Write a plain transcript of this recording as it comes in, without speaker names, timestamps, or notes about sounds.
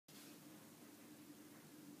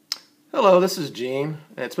Hello, this is Gene.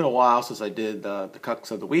 It's been a while since I did the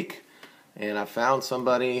Cucks of the Week, and I found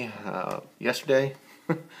somebody yesterday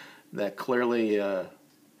that clearly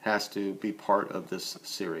has to be part of this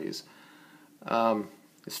series.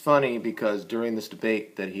 It's funny because during this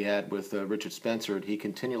debate that he had with Richard Spencer, he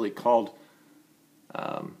continually called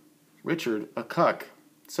Richard a cuck.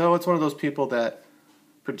 So it's one of those people that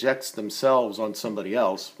projects themselves on somebody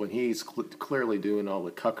else when he's clearly doing all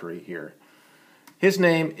the cuckery here. His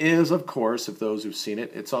name is, of course, if those who've seen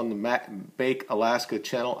it, it's on the Bake Alaska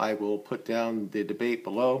channel. I will put down the debate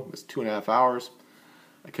below. It's 2.5 hours.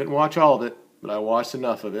 I couldn't watch all of it, but I watched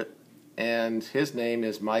enough of it. And his name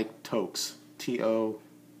is Mike Tokes, T-O-K-E-S,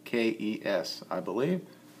 I believe.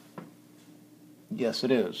 Yes,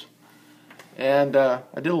 it is. And I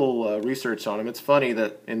did a little research on him. It's funny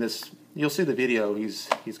that in this, you'll see the video, he's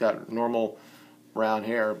got normal brown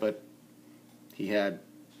hair, but he had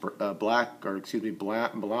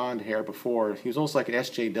blonde hair before. He was almost like an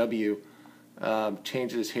SJW,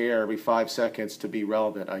 changes his hair every 5 seconds to be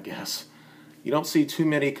relevant, I guess. You don't see too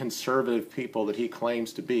many conservative people that he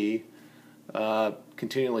claims to be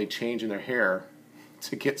continually changing their hair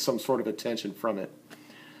to get some sort of attention from it.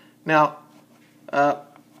 Now,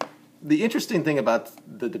 the interesting thing about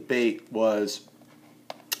the debate was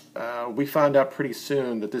we found out pretty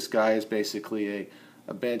soon that this guy is basically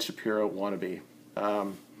a Ben Shapiro wannabe.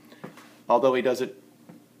 Although he doesn't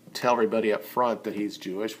tell everybody up front that he's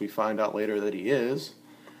Jewish, we find out later that he is,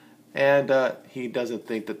 and he doesn't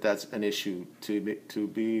think that that's an issue to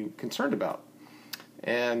be concerned about.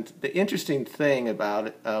 And the interesting thing about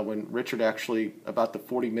it, when Richard actually, about the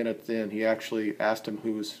 40 minutes in, he actually asked him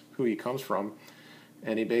who he comes from,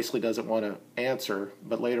 and he basically doesn't want to answer.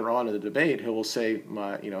 But later on in the debate, he will say,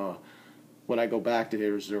 when I go back to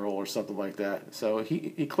Israel or something like that. So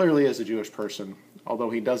he clearly is a Jewish person, although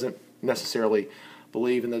he doesn't necessarily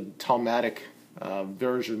believe in the Talmudic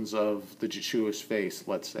versions of the Jewish faith,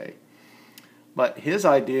 let's say. But his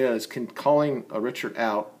idea is calling Richard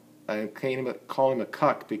out and calling him a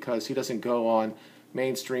cuck because he doesn't go on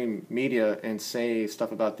mainstream media and say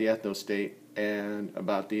stuff about the ethno-state and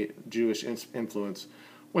about the Jewish influence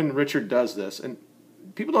when Richard does this. And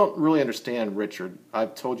people don't really understand Richard.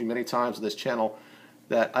 I've told you many times on this channel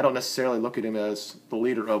that I don't necessarily look at him as the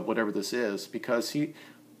leader of whatever this is, because he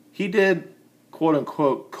did,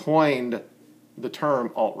 quote-unquote, coined the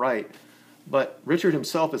term alt-right, but Richard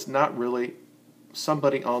himself is not really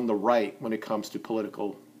somebody on the right when it comes to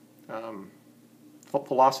political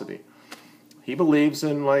philosophy. He believes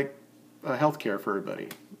in, like, health care for everybody,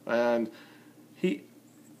 and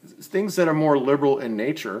things that are more liberal in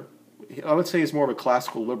nature. I would say he's more of a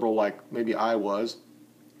classical liberal, like maybe I was,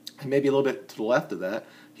 and maybe a little bit to the left of that.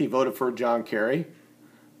 He voted for John Kerry,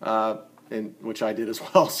 which I did as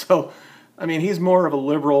well. So, I mean, he's more of a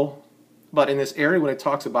liberal, but in this area when it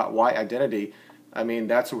talks about white identity, I mean,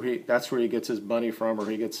 that's where he gets his money from, or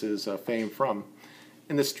he gets his fame from.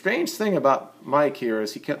 And the strange thing about Mike here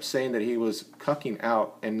is he kept saying that he was cucking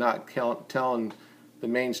out and not telling the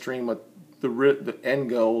mainstream what the end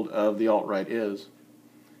goal of the alt-right is.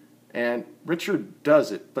 And Richard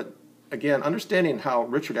does it, but again, understanding how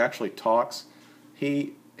Richard actually talks,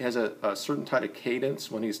 he has a certain type of cadence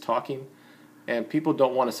when he's talking, and people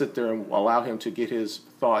don't want to sit there and allow him to get his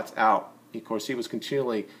thoughts out. Of course, he was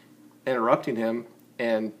continually interrupting him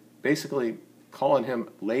and basically calling him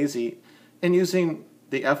lazy and using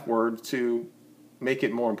the F word to make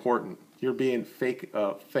it more important. You're being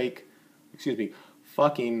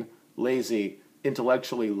fucking lazy,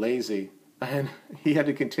 intellectually lazy. And he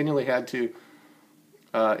continually had to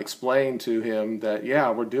explain to him that, yeah,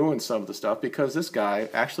 we're doing some of the stuff, because this guy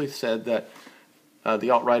actually said that the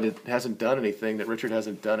alt-right hasn't done anything, that Richard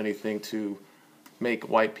hasn't done anything to make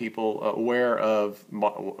white people aware of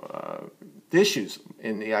issues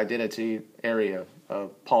in the identity area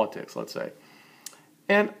of politics, let's say.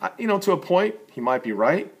 And, to a point, he might be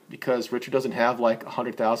right, because Richard doesn't have like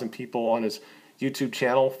 100,000 people on his YouTube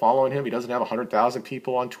channel following him. He doesn't have 100,000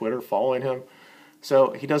 people on Twitter following him.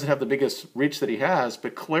 So he doesn't have the biggest reach that he has,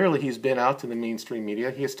 but clearly he's been out to the mainstream media.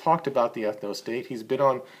 He has talked about the ethno-state. He's been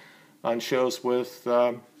on shows with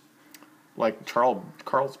like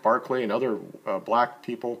Charles Barkley and other black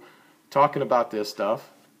people talking about this stuff,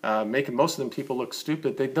 making most of them people look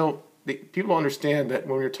stupid. People don't understand that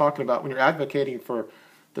when you're advocating for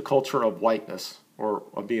the culture of whiteness, or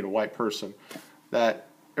of being a white person, that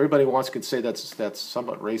everybody can say that's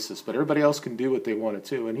somewhat racist, but everybody else can do what they want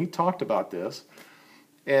to. And he talked about this,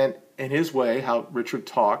 and in his way, how Richard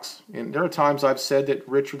talks. And there are times I've said that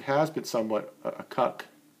Richard has been somewhat a cuck,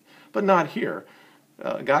 but not here.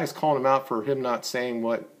 A guy's calling him out for him not saying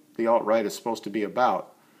what the alt-right is supposed to be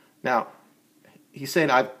about. Now, he's saying,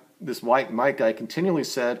 this white Mike guy continually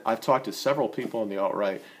said, I've talked to several people on the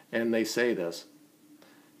alt-right, and they say this.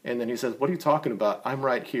 And then he says, what are you talking about? I'm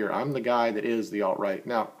right here. I'm the guy that is the alt-right.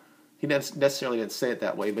 Now, he necessarily didn't say it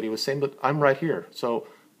that way, but he was saying, but I'm right here. So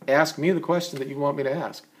ask me the question that you want me to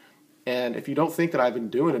ask. And if you don't think that I've been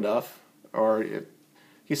doing enough, or if,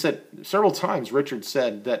 he said several times, Richard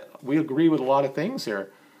said that we agree with a lot of things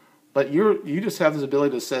here, but you just have this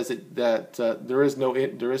ability that says that there is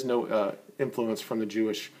no influence from the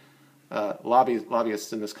Jewish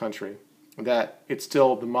lobbyists in this country, that it's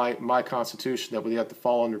still my constitution that we have to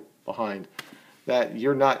fall behind, that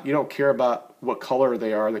you don't care about what color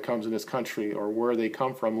they are that comes in this country or where they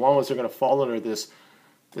come from, as long as they're going to fall under this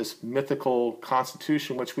mythical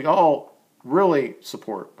constitution, which we all really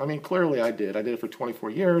support. I mean, clearly I did. I did it for 24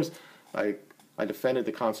 years. I defended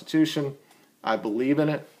the Constitution. I believe in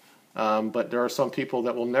it. But there are some people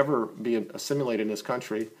that will never be assimilated in this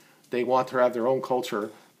country. They want to have their own culture,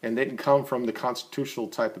 and they didn't come from the constitutional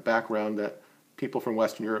type of background that people from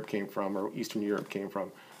Western Europe came from or Eastern Europe came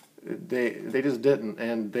from. They just didn't,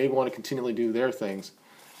 and they want to continually do their things.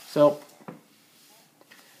 So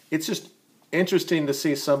it's just interesting to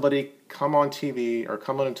see somebody come on TV or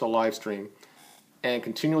come on into a live stream and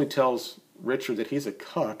continually tells Richard that he's a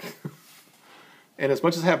cuck. And as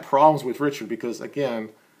much as I have problems with Richard, because again,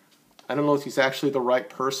 I don't know if he's actually the right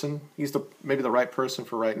person. He's maybe the right person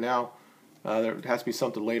for right now. There has to be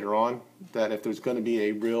something later on that if there's going to be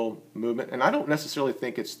a real movement. And I don't necessarily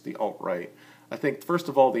think it's the alt-right. I think, first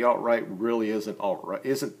of all, the alt-right really isn't alt-right.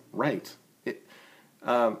 Isn't right.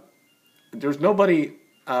 There's nobody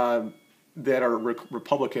that are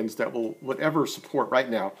Republicans that would ever support right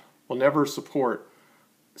now, will never support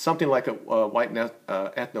something like a white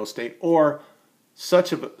ethno-state or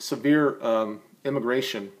such a severe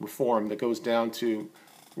immigration reform that goes down to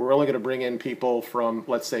we're only going to bring in people from,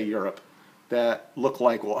 let's say, Europe that look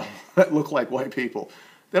like white people.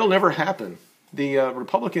 That'll never happen. The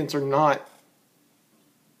Republicans are not.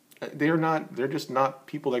 They're just not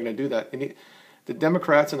people that are going to do that. And the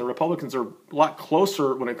Democrats and the Republicans are a lot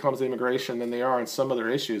closer when it comes to immigration than they are on some other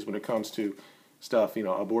issues when it comes to stuff,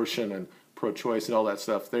 abortion and pro-choice and all that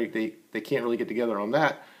stuff. They can't really get together on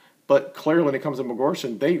that. But clearly when it comes to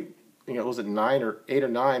abortion, was it 9 or 8 or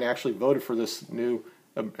 9 actually voted for this new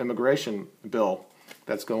immigration bill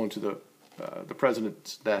that's going to the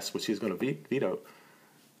president's desk, which he's going to veto.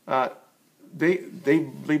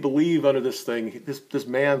 They believe under this thing. This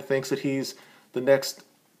man thinks that he's the next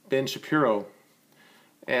Ben Shapiro,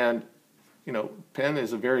 and Penn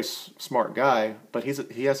is a very smart guy, but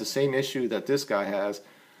he has the same issue that this guy has.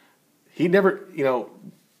 He never,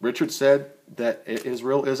 Richard said that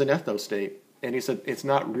Israel is an ethno-state, and he said it's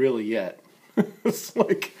not really yet. It's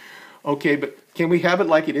like, okay, but can we have it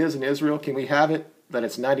like it is in Israel? Can we have it that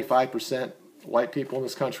it's 95% white people in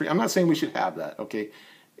this country? I'm not saying we should have that, okay?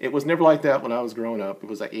 It was never like that when I was growing up. It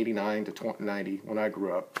was like 89 to 90 when I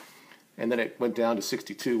grew up. And then it went down to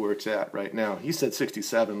 62 where it's at right now. He said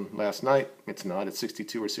 67 last night. It's not. It's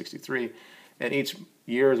 62 or 63. And each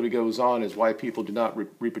year as we goes on, as white people do not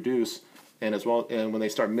reproduce, and when they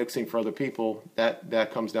start mixing for other people,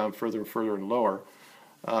 that comes down further and further and lower.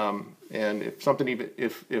 And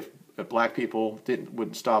if black people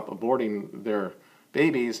wouldn't stop aborting their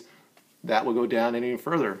babies, that will go down even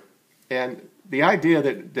further. And the idea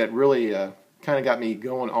that really kind of got me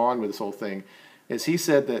going on with this whole thing is he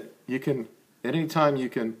said that you can, at any time you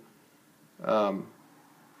can,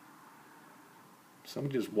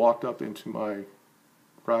 somebody just walked up into my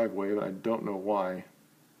driveway, but I don't know why.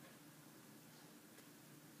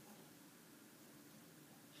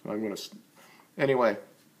 So I'm going to, anyway,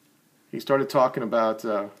 he started talking about,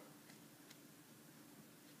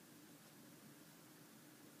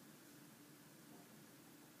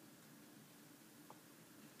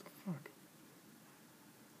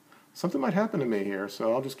 something might happen to me here,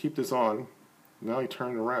 so I'll just keep this on. Now he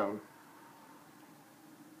turned around.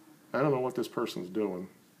 I don't know what this person's doing.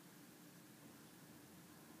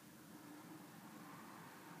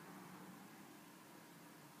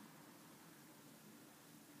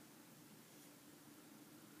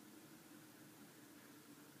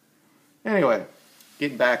 Anyway,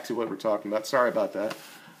 getting back to what we're talking about. Sorry about that.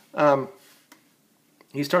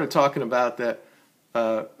 He started talking about that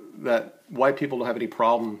white people don't have any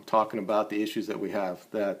problem talking about the issues that we have,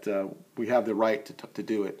 that we have the right to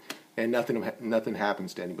do it, and nothing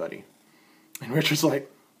happens to anybody. And Richard's like,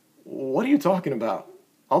 what are you talking about?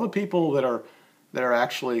 All the people that are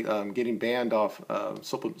actually getting banned off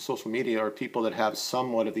social media are people that have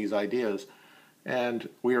somewhat of these ideas, and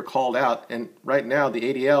we are called out. And right now, the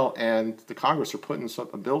ADL and the Congress are putting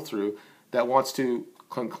a bill through that wants to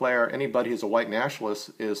declare anybody who's a white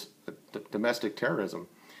nationalist is domestic terrorism.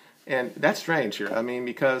 And that's strange here. I mean,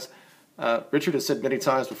 because Richard has said many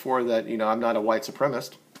times before that, I'm not a white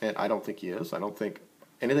supremacist, and I don't think he is. I don't think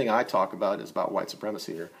anything I talk about is about white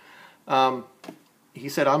supremacy here. He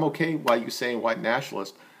said, I'm okay by you saying white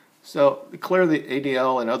nationalist. So clearly the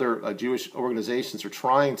ADL and other Jewish organizations are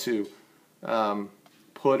trying to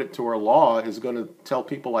put it to where law is going to tell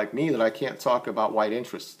people like me that I can't talk about white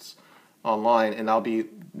interests online, and I'll be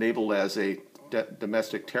labeled as a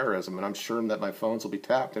domestic terrorism, and I'm sure that my phones will be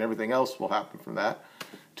tapped and everything else will happen from that,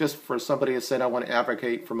 just for somebody to say I want to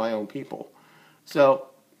advocate for my own people. So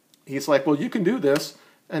he's like, well, you can do this,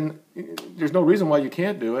 and there's no reason why you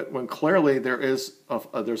can't do it, when clearly there's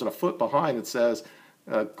a foot behind that says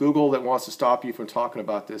Google that wants to stop you from talking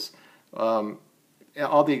about this.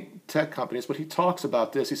 All the tech companies, but he talks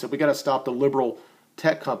about this. He said, we got to stop the liberal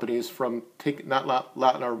tech companies from not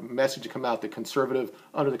letting our message come out, the conservative,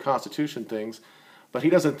 under the Constitution things. But he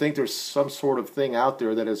doesn't think there's some sort of thing out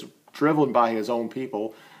there that is driven by his own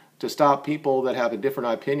people to stop people that have a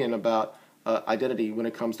different opinion about identity when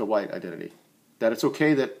it comes to white identity. That it's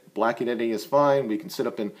okay that black identity is fine. We can sit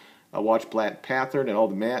up and watch Black Panther, and all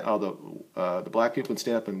the black people can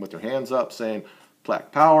stand up and with their hands up saying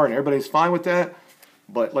Black Power, and everybody's fine with that.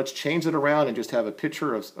 But let's change it around and just have a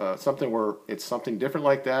picture of something where it's something different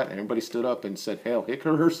like that, and everybody stood up and said, "Hail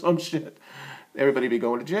Hitler" or some shit. Everybody be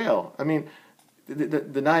going to jail. I mean,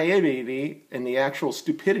 the naivety and the actual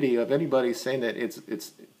stupidity of anybody saying that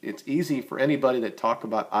it's easy for anybody that talk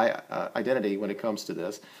about identity when it comes to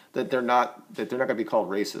this, that they're not going to be called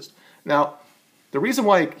racist. Now, the reason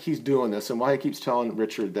why he's doing this and why he keeps telling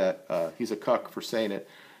Richard that he's a cuck for saying it,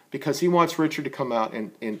 because he wants Richard to come out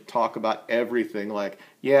and talk about everything. Like,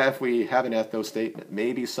 yeah, if we have an ethno statement,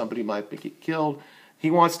 maybe somebody might be killed.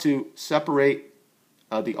 He wants to separate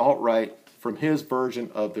the alt-right from his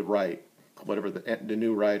version of the right, whatever the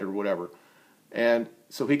new right or whatever. And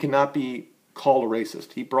so he cannot be called a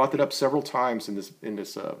racist. He brought that up several times in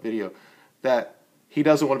this video, that he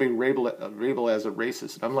doesn't want to be labeled as a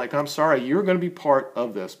racist. And I'm like, I'm sorry, you're going to be part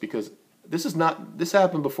of this, because this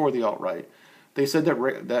happened before the alt-right. They said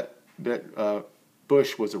that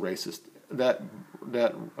Bush was a racist, that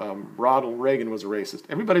Ronald Reagan was a racist.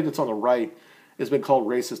 Everybody that's on the right has been called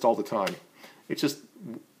racist all the time. It's just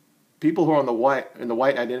people who are in the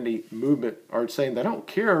white identity movement are saying, I don't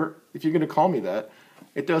care if you're going to call me that.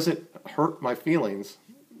 It doesn't hurt my feelings.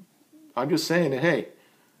 I'm just saying that, hey.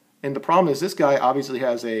 And the problem is, this guy obviously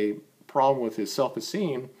has a problem with his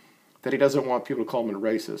self-esteem, that he doesn't want people to call him a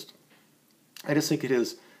racist. I just think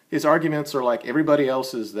his arguments are like everybody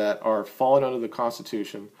else's that are falling under the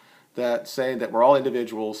Constitution, that saying that we're all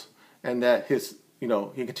individuals, and that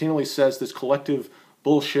he continually says this collective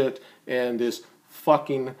bullshit and this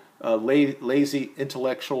fucking lazy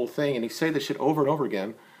intellectual thing, and he say this shit over and over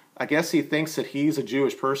again. I guess he thinks that he's a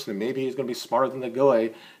Jewish person, and maybe he's going to be smarter than the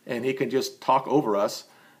goy, and he can just talk over us.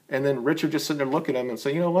 And then Richard just sitting there looking at him and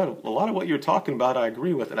say, you know what, a lot of what you're talking about I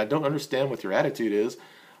agree with, and I don't understand what your attitude is.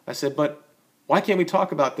 I said, but why can't we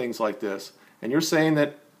talk about things like this? And you're saying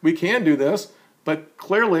that we can do this, but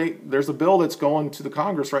clearly there's a bill that's going to the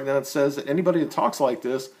Congress right now that says that anybody that talks like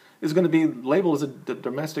this is going to be labeled as a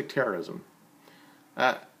domestic terrorism.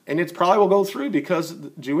 And it probably will go through, because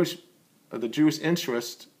the Jewish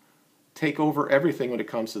interests take over everything when it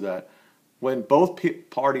comes to that. When both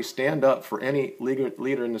parties stand up for any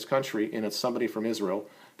leader in this country, and it's somebody from Israel,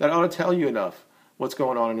 that ought to tell you enough what's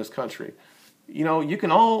going on in this country. You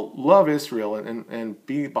can all love Israel and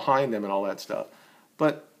be behind them and all that stuff.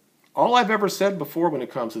 But all I've ever said before when it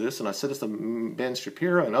comes to this, and I said this to Ben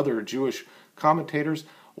Shapiro and other Jewish commentators,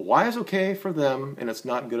 why is it okay for them and it's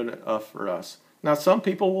not good enough for us? Now, some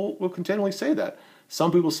people will continually say that.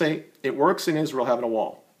 Some people say it works in Israel having a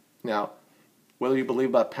wall. Now, whether you believe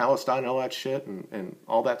about Palestine and all that shit and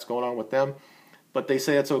all that's going on with them, but they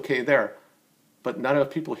say it's okay there. But none of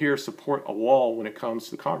the people here support a wall when it comes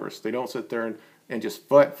to Congress. They don't sit there and just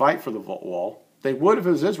fight for the wall. They would if it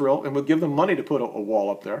was Israel, and would give them money to put a wall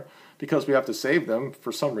up there, because we have to save them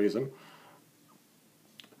for some reason.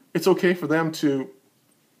 It's okay for them to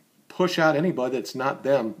push out anybody that's not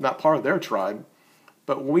them, not part of their tribe.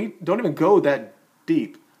 But we don't even go that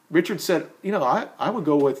deep. Richard said, I would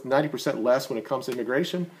go with 90% less when it comes to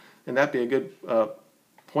immigration, and that'd be a good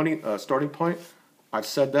starting point. I've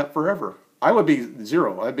said that forever. I would be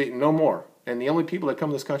zero. I'd be no more. And the only people that come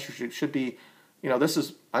to this country should be, I'm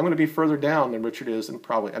going to be further down than Richard is, and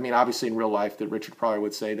probably, obviously in real life, that Richard probably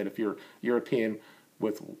would say that if you're European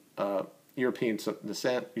with European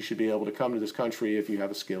descent, you should be able to come to this country if you have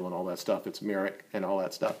a skill and all that stuff. It's merit and all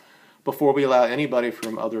that stuff. Before we allow anybody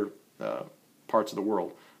from other parts of the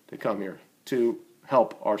world to come here to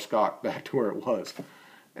help our stock back to where it was.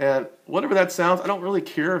 And whatever that sounds, I don't really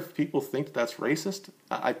care if people think that's racist.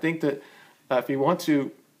 I think that if you want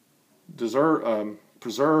to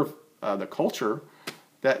preserve the culture,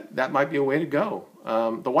 that might be a way to go.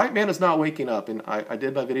 The white man is not waking up, and I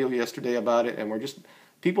did my video yesterday about it, and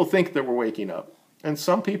people think that we're waking up. And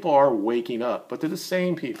some people are waking up, but they're the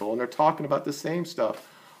same people, and they're talking about the same stuff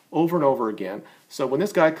over and over again. So when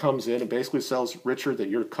this guy comes in and basically tells Richard that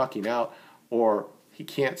you're cucking out, or he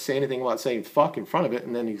can't say anything about saying fuck in front of it,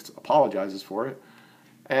 and then he apologizes for it,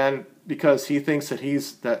 and because he thinks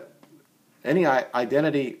that any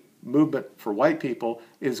identity movement for white people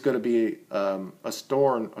is going to be a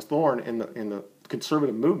thorn in the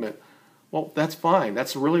conservative movement, well, that's fine.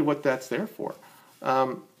 That's really what that's there for.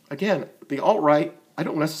 Again, the alt-right, I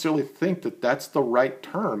don't necessarily think that that's the right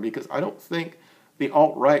term, because I don't think the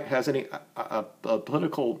alt-right has any a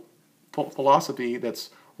political philosophy that's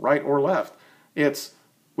right or left.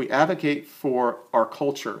 We advocate for our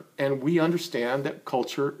culture, and we understand that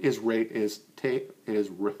culture is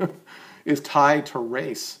tied to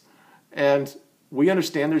race, and we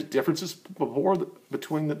understand there's differences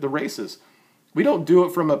between the races. We don't do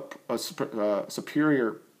it from a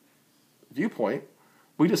superior viewpoint.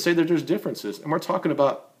 We just say that there's differences, and we're talking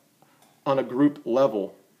about on a group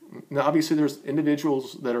level. Now, obviously, there's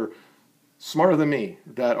individuals that are smarter than me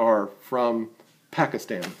that are from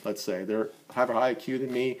Pakistan, let's say. They have a higher IQ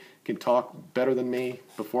than me, can talk better than me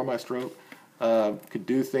before my stroke, could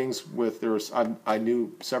do things with, I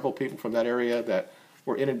knew several people from that area that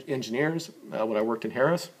were engineers when I worked in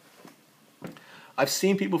Harris. I've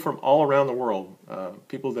seen people from all around the world,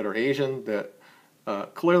 people that are Asian that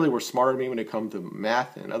clearly were smarter than me when it comes to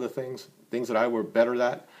math and other things that I were better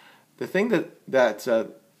at. The thing that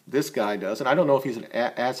this guy does, and I don't know if he's an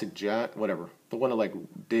acid jet, whatever, the one that like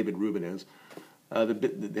David Rubin is,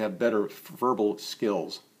 they have better verbal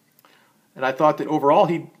skills. And I thought that overall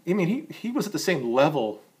he was at the same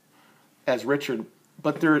level as Richard,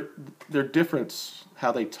 but they're different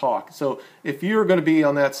how they talk. So if you're going to be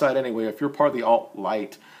on that side anyway, if you're part of the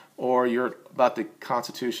alt-right, or you're about the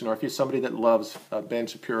Constitution, or if you're somebody that loves Ben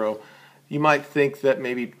Shapiro, you might think that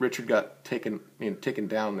maybe Richard got taken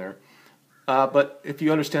down there. But if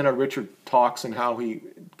you understand how Richard talks and how he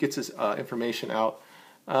gets his information out,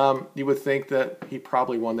 you would think that he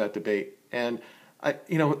probably won that debate. And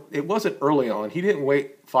it wasn't early on. He didn't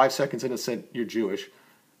wait 5 seconds in and said, "You're Jewish."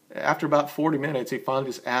 After about 40 minutes, he finally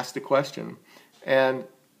just asked the question. And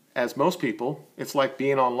as most people, it's like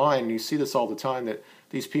being online. And you see this all the time, that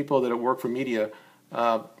these people that work for media,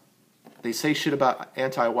 they say shit about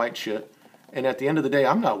anti-white shit. And at the end of the day,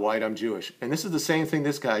 I'm not white, I'm Jewish. And this is the same thing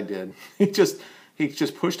this guy did. He just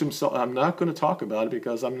pushed himself. I'm not going to talk about it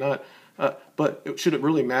because I'm not. But should it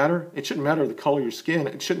really matter? It shouldn't matter the color of your skin.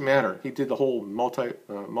 It shouldn't matter. He did the whole Martin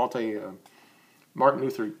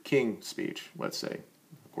Luther King speech, let's say.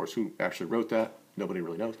 Of course, who actually wrote that? Nobody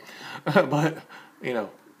really knows. But,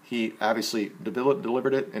 he obviously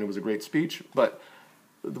delivered it, and it was a great speech. But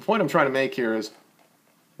the point I'm trying to make here is,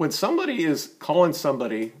 when somebody is calling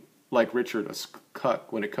somebody like Richard a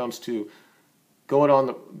cuck when it comes to going on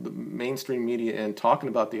the mainstream media and talking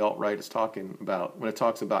about the alt-right is talking about, when it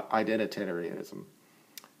talks about identitarianism,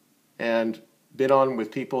 and been on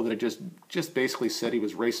with people that just basically said he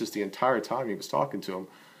was racist the entire time he was talking to him,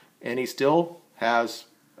 and he still has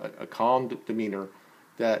a calm demeanor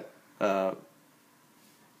that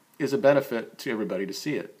is a benefit to everybody to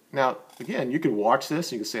see it. Now, again, you can watch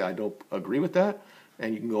this, you can say, I don't agree with that,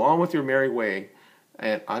 and you can go on with your merry way,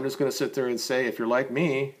 and I'm just going to sit there and say, if you're like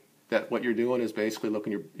me, that what you're doing is basically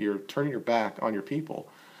you're turning your back on your people.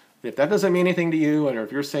 If that doesn't mean anything to you, and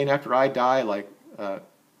if you're saying after I die, like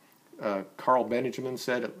Carl Benjamin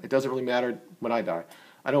said, it doesn't really matter when I die.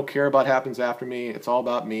 I don't care about what happens after me. It's all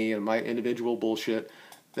about me and my individual bullshit.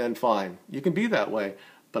 Then fine, you can be that way.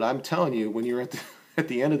 But I'm telling you, when you're at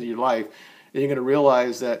the end of your life, you're going to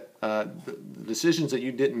realize that the decisions that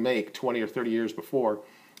you didn't make 20 or 30 years before,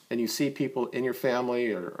 and you see people in your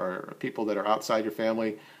family or people that are outside your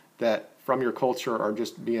family that from your culture are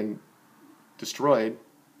just being destroyed,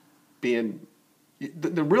 the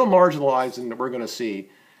real marginalizing that we're going to see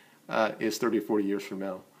is 30 or 40 years from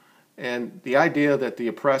now. And the idea that the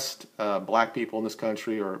oppressed black people in this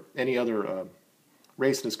country, or any other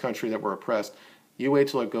race in this country that were oppressed, you wait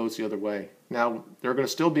till it goes the other way. Now, there are going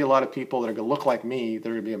to still be a lot of people that are going to look like me, that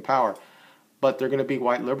are going to be in power, but they're going to be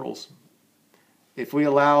white liberals. If we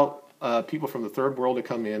allow people from the third world to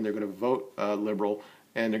come in, they're going to vote liberal,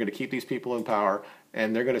 and they're going to keep these people in power,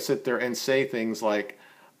 and they're going to sit there and say things like,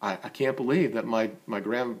 I can't believe that my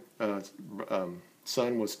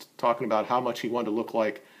son was talking about how much he wanted to look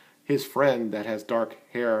like his friend that has dark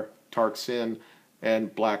hair, dark skin,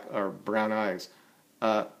 and black or brown eyes.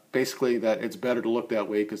 Basically, that it's better to look that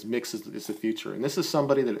way because mix is the future. And this is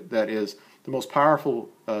somebody that is the most powerful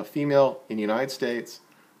female in the United States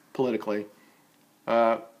politically.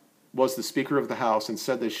 Was the Speaker of the House and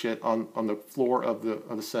said this shit on the floor of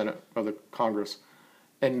the Senate, of the Congress.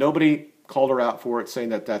 And nobody called her out for it, saying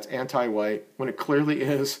that that's anti-white, when it clearly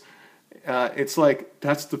is. It's like,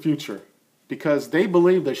 that's the future. Because they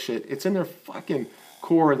believe this shit. It's in their fucking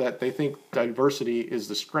core that they think diversity is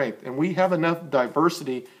the strength. And we have enough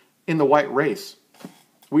diversity in the white race.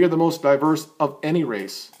 We are the most diverse of any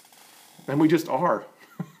race. And we just are.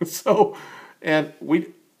 So, and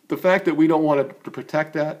the fact that we don't want to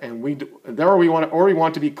protect that, and we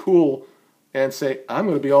want to be cool and say, I'm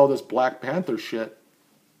going to be all this Black Panther shit,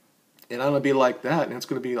 and I'm going to be like that, and I'm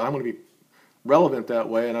going to be relevant that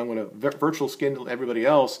way, and I'm going to virtual skin to everybody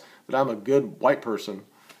else that I'm a good white person,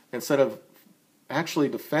 instead of actually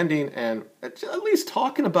defending and at least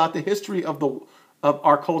talking about the history of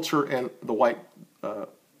our culture and the white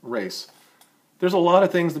race. There's a lot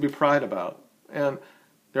of things to be proud about, and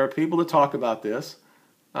there are people that talk about this.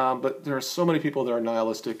 But there are so many people that are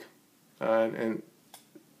nihilistic, and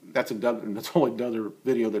that's only another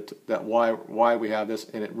video that why we have this,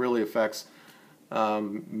 and it really affects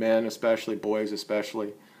men, especially boys,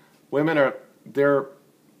 especially. Women are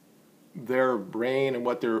their brain and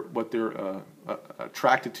what they're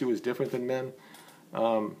attracted to is different than men.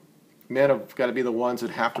 Men have got to be the ones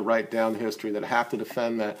that have to write down the history, that have to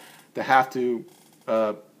defend that have to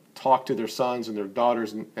talk to their sons and their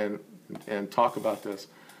daughters and talk about this.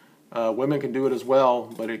 Women can do it as well,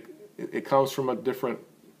 but it comes from a different,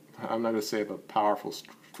 I'm not going to say a powerful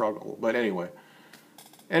struggle, but anyway,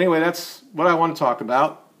 that's what I want to talk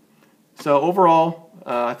about. So overall,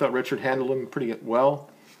 I thought Richard handled him pretty well.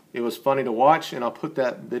 It was funny to watch, and I'll put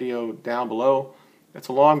that video down below. It's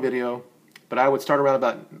a long video, but I would start around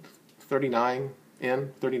about 39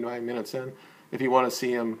 minutes in, if you want to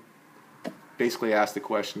see him basically ask the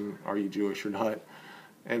question, are you Jewish or not,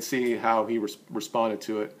 and see how he responded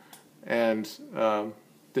to it. And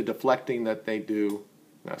the deflecting that they do,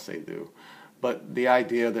 but the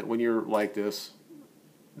idea that when you're like this,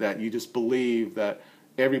 that you just believe that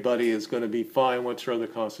everybody is going to be fine once you're on the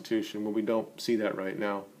Constitution, when we don't see that right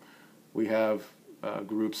now. We have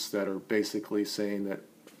groups that are basically saying that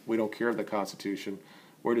we don't care of the Constitution.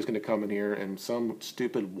 We're just going to come in here, and some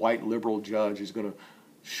stupid white liberal judge is going to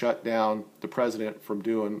shut down the president from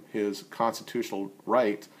doing his constitutional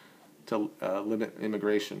right to limit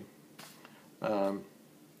immigration.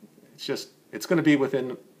 It's going to be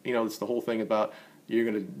within, it's the whole thing about you're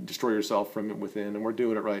going to destroy yourself from within, and we're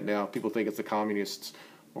doing it right now. People think it's the communists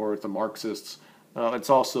or it's the Marxists. It's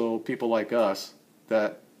also people like us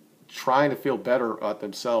that trying to feel better about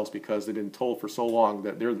themselves because they've been told for so long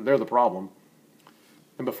that they're the problem.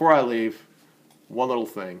 And before I leave, one little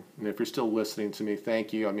thing, and if you're still listening to me,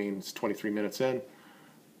 thank you. I mean, it's 23 minutes in.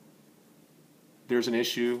 There's an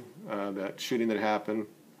issue, that shooting that happened.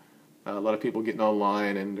 A lot of people getting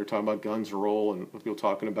online and they're talking about guns roll, and people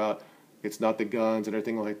talking about it's not the guns and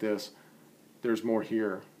everything like this. There's more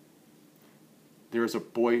here. There's a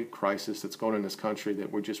boy crisis that's going on in this country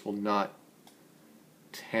that we just will not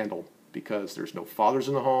handle because there's no fathers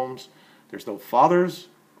in the homes. There's no fathers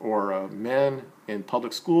or men in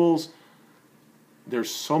public schools.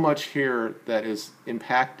 There's so much here that is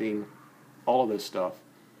impacting all of this stuff.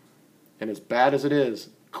 And as bad as it is,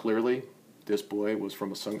 clearly, this boy was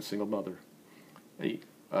from a single mother.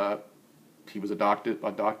 He was adopted,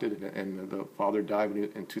 and the father died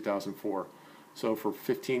in 2004. So for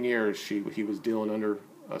 15 years, he was dealing under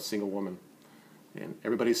a single woman. And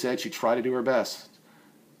everybody said she tried to do her best,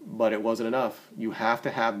 but it wasn't enough. You have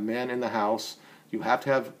to have men in the house. You have to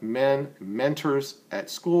have mentors at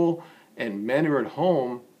school, and men who are at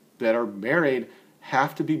home that are married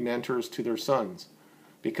have to be mentors to their sons.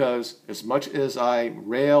 Because as much as I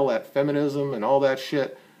rail at feminism and all that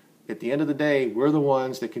shit, at the end of the day, we're the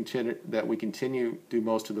ones that continue to do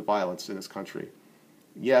most of the violence in this country.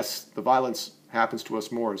 Yes, the violence happens to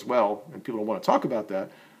us more as well, and people don't want to talk about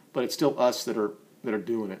that, but it's still us that are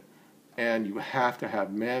doing it. And you have to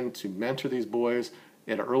have men to mentor these boys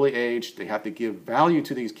at an early age. They have to give value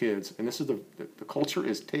to these kids, and this is the culture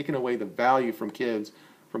is taking away the value from kids,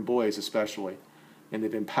 from boys especially, and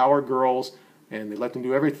they've empowered girls. And they let them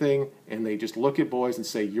do everything, and they just look at boys and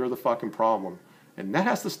say, you're the fucking problem. And that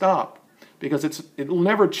has to stop, because it'll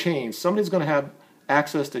never change. Somebody's going to have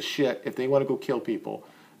access to shit if they want to go kill people.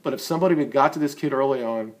 But if somebody got to this kid early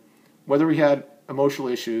on, whether he had emotional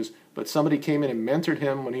issues, but somebody came in and mentored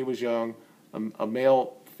him when he was young, a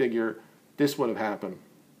male figure, this would have happened.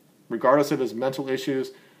 Regardless of his mental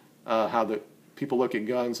issues, how the people look at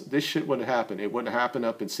guns, this shit wouldn't happen. It wouldn't happen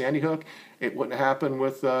up in Sandy Hook. It wouldn't happen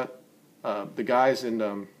with the guys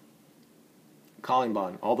in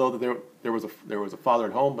Columbine. Although there was a father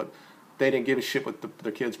at home, but they didn't give a shit what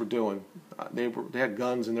their kids were doing. They had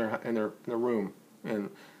guns in their room. And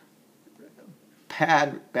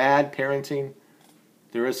bad parenting.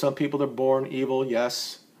 There is some people that are born evil,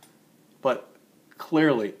 yes, but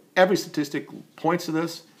clearly every statistic points to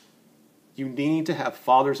this. You need to have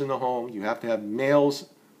fathers in the home. You have to have males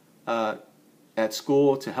at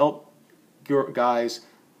school to help your guys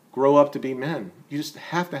grow up to be men. You just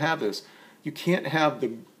have to have this. You can't have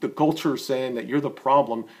the culture saying that you're the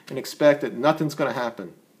problem and expect that nothing's going to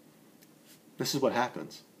happen. This is what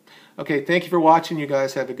happens. Okay, thank you for watching. You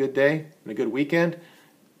guys have a good day and a good weekend.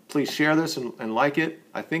 Please share this and like it.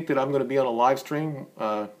 I think that I'm going to be on a live stream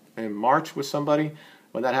in March with somebody.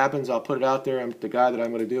 When that happens, I'll put it out there. The guy that I'm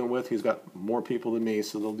going to do it with, he's got more people than me,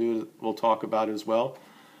 so we'll talk about it as well.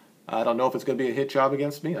 I don't know if it's going to be a hit job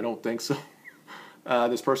against me. I don't think so.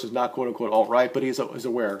 This person's not quote-unquote alt-right, but he's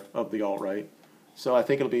aware of the alt-right. So I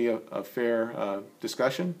think it'll be a fair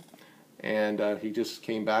discussion. And he just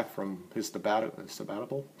came back from his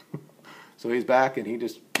sabbatical. So he's back, and he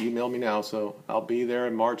just emailed me now. So I'll be there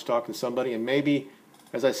in March talking to somebody. And maybe,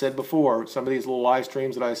 as I said before, some of these little live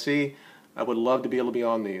streams that I see, I would love to be able to be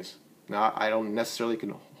on these. Now, I don't necessarily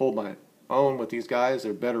can hold my own with these guys.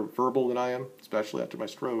 They're better verbal than I am, especially after my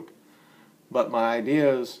stroke. But my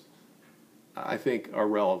ideas, I think, are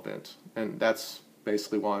relevant. And that's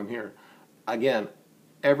basically why I'm here. Again,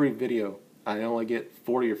 every video, I only get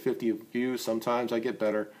 40 or 50 views. Sometimes I get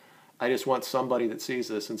better. I just want somebody that sees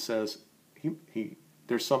this and says,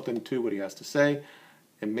 there's something to what he has to say.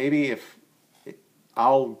 And maybe if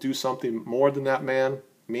I'll do something more than that man,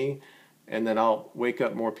 me, and then I'll wake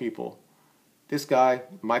up more people. This guy,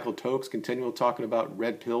 Michael Tokes, continually talking about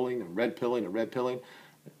red pilling and red pilling and red pilling.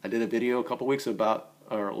 I did a video a couple weeks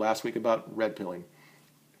last week about red pilling.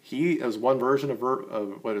 He is one version of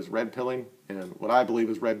what is red pilling, and what I believe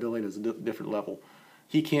is red pilling is a different level.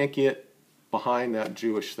 He can't get behind that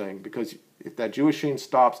Jewish thing, because if that Jewish thing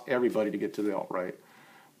stops everybody to get to the alt-right.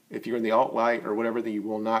 If you're in the alt-right or whatever, then you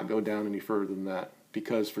will not go down any further than that,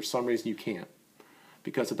 because for some reason you can't.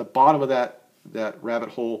 Because at the bottom of that rabbit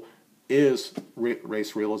hole is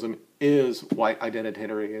race realism, is white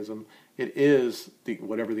identitarianism. It is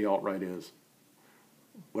whatever the alt-right is,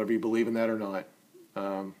 whether you believe in that or not.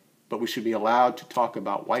 But we should be allowed to talk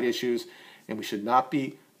about white issues, and we should not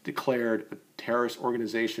be declared a terrorist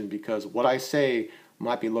organization because what I say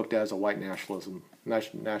might be looked at as a white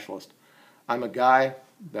nationalist. I'm a guy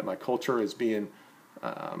that my culture is being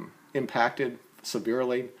impacted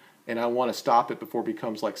severely, and I want to stop it before it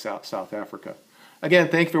becomes like South Africa. Again,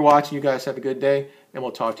 thank you for watching. You guys have a good day, and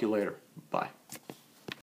we'll talk to you later. Bye.